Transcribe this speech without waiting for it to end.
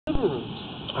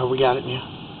Oh, we got it now.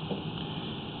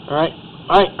 All right.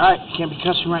 All right. Can't be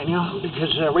cussing right now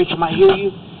because Rachel might hear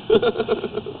you.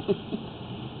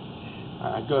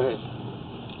 All right, go ahead.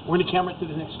 We're going to camera to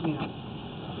the next meal.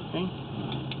 Okay?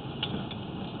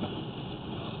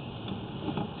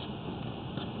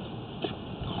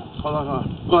 Hold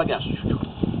on. Go like that.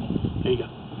 There you go.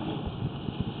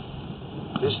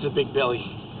 This is the big belly.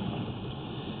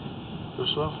 Go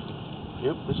slow.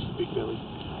 Yep, this is the big belly.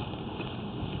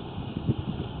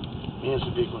 Here's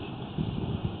the big one.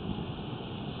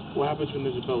 What happens when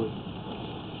there's a belly?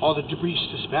 All the debris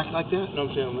sits back like that? No,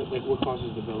 I'm saying, like, what causes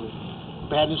the belly?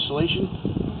 Bad installation.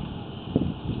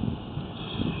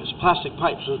 It's plastic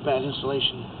pipe, so it's bad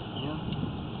installation.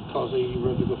 Yeah. Cause you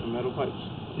rather go for metal pipes?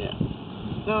 Yeah.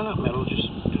 No, not metal, just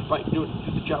like do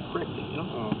the job correctly, you know?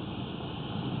 Oh.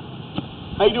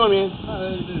 How you doing, man?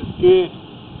 Good. Good.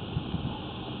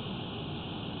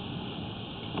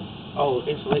 Oh,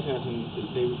 installation as in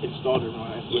they installed it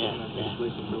wrong. Yeah.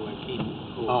 Installation for like heat.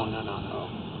 Cool. Oh, no. Oh.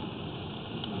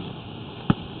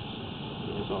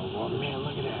 Yeah, it's all water. Man,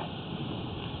 look at that.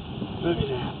 Look at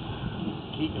that.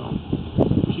 Keep going.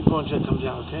 Keep going until it comes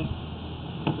out, okay?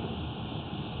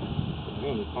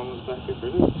 Man, the palm is back here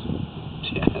for this.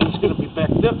 Yeah, it's gonna be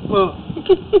backed up.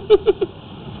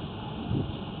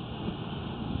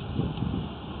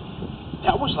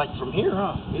 That was like from here,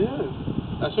 huh? Yeah.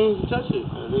 As soon as you touch it.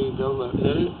 There you go, look. Is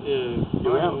that it? Yeah.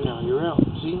 You're out now, you're out.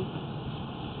 See?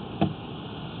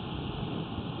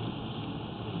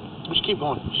 Just keep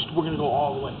going. We're going to go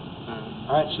all the way.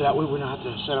 Alright, so that way we don't have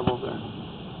to set up over there.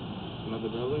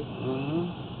 Another belly?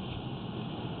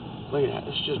 Look at that.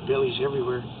 It's just bellies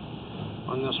everywhere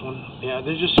on this one. Yeah,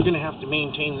 they're just going to have to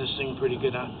maintain this thing pretty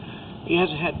good. He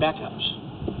hasn't had backups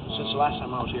since the last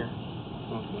time I was here.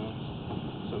 Okay.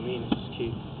 So maintenance is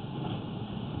key.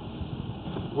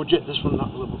 We'll jet this one up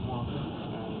a little bit more.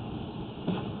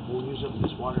 We'll use up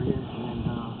this water here, and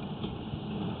then,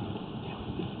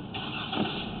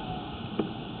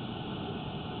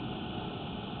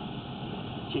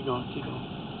 keep going.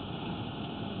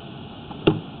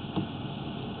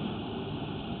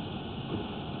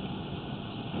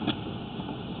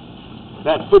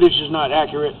 That footage is not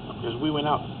accurate, because we went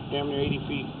out damn near 80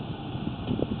 feet.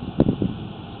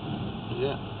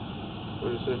 Yeah.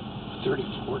 What is it?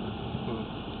 34.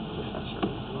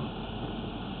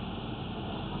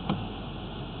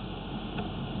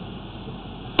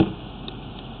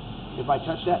 If I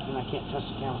touch that, then I can't touch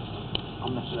the camera.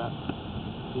 I'll mess it up.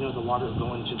 You know, the water will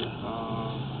go into the...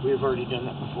 We've already done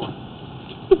that before.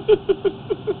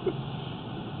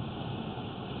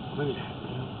 Look at that,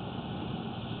 man.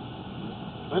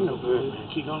 That's no good, man.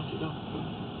 Keep going.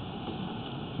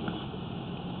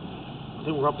 I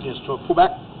think we're up against 12. Pull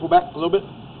back a little bit.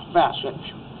 Fast, right?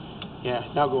 Yeah,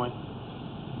 now go in.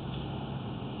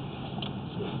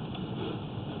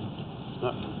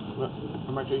 Look.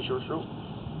 Remember I told you short stroke?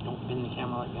 Don't bend the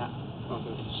camera like that.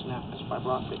 Okay. Snap. That's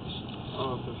fiber optics.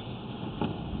 Oh, okay.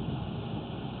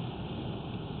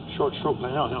 Short stroke.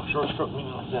 No. Short stroke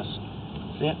meaning like this.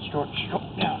 See it? Short stroke.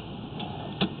 Yeah.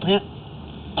 Yeah.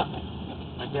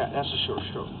 Like that. That's a short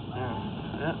stroke.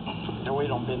 Yeah. That way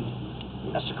you don't bend.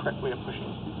 That's the correct way of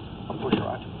pushing a push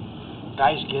rod.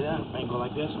 Guys get up and go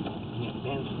like this, and it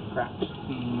bends and cracks.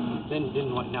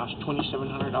 Then what? Now it's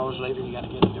 $2,700 later. You got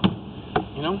to get it different.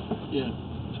 You know? Yeah.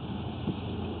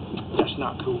 That's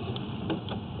not cool.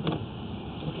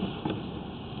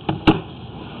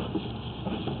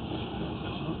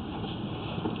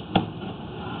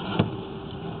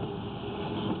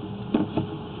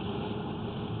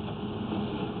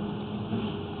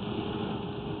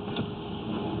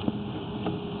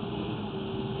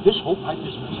 This whole pipe is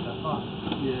messed up, huh?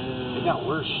 Yeah. It got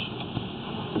worse.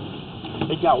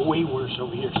 It got way worse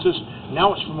over here.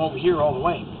 Now it's from over here all the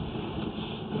way.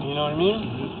 You know what I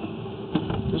mean?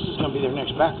 This is going to be their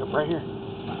next backup right here.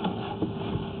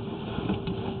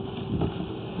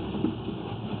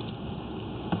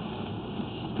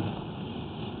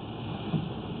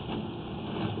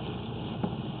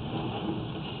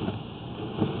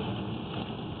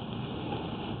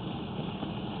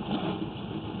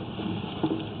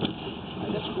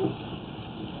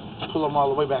 Pull them all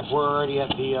the way back. We're already at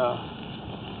the, I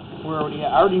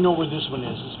already know where this one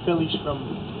is. It's Phillies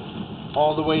from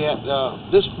all the way at,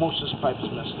 most of this pipe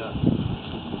is messed up.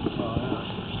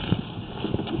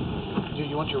 Dude,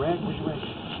 you want your rag? Where's your rag?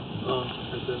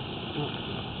 Right there.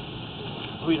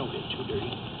 Oh, you don't get too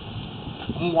dirty.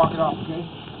 I'm gonna walk it off, okay?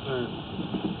 Alright.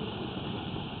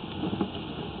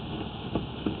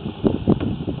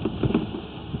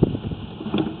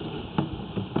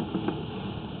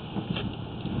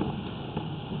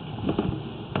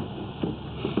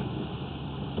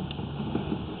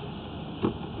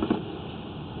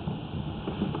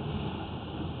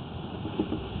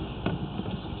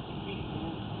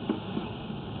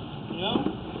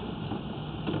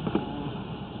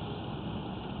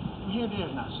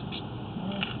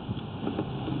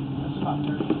 about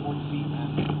 30, 40 feet, man.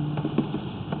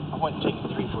 I wasn't taking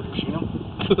 3-footers, you know?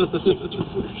 I was taking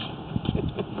 2-footers.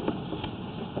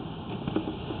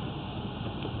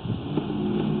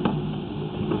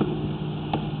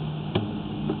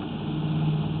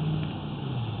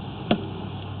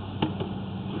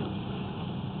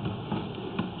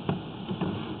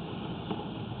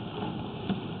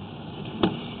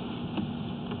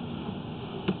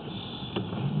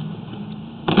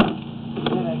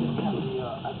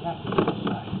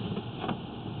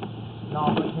 No,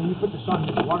 but when you put this on,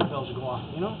 the water bells will go off,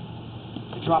 you know?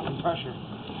 The drop in pressure.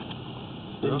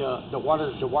 Then the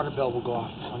water bell will go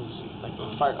off on like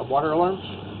a water alarm.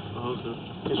 Oh, okay.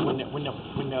 Because when the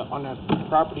on the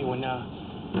property when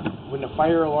the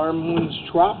fire alarm ones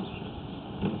drop,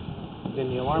 then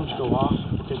the alarms go off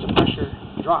because the pressure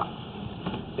dropped.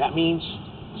 That means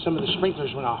some of the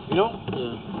sprinklers went off, you know?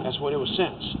 Yeah. That's what it was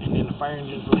sense, and then the fire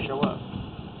engines will show up.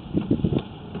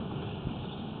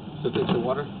 To fix the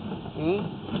water? Hmm?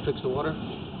 To fix the water?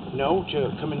 No,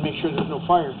 to come and make sure there's no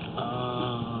fire.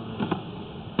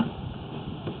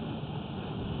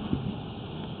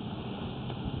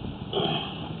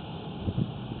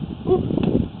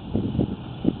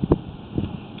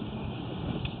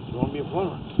 You want to be a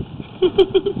plumber?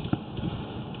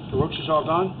 The roaches all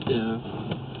gone? Yeah.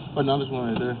 Oh, no, there's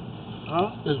one right there.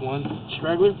 Huh? There's one.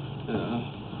 Straggler? Yeah.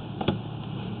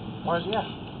 Where's he at?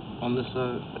 On this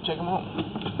side. Take him home.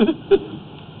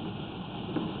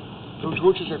 Those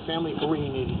roaches are family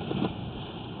oriented.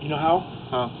 You know how?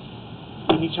 How?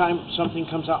 Anytime something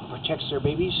comes out and protects their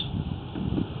babies,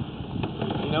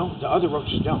 you know, the other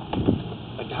roaches don't.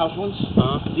 Like the house ones.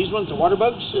 These ones, the water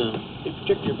bugs. Yeah. They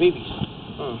protect their babies.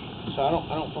 Oh. So I don't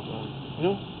fuck with them. You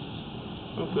know?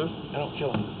 Okay. I don't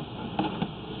kill them.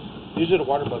 These are the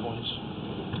water bug ones.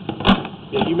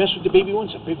 Yeah, you mess with the baby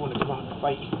ones, a big one will come out and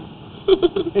fight you.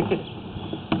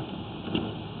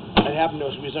 That happened to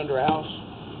us. We was under a house.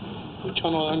 We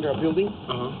tunneled under a building.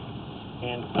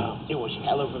 And it was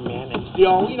hell of a man. And they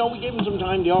all, you know, we gave them some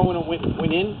time. They all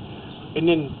went in. And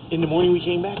then in the morning we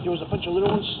came back. There was a bunch of little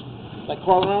ones like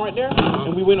crawling around right there.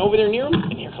 And we went over there near them.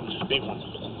 And here comes this big one.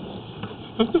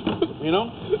 You know?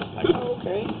 Like, oh,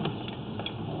 okay.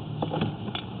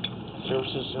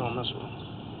 Services, I don't mess with them.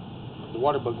 The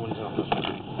water bug ones, I don't mess with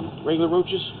them. Regular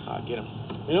roaches, I get them.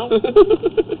 You know?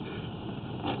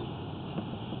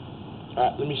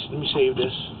 Alright, let me save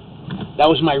this. That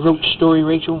was my roach story,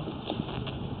 Rachel.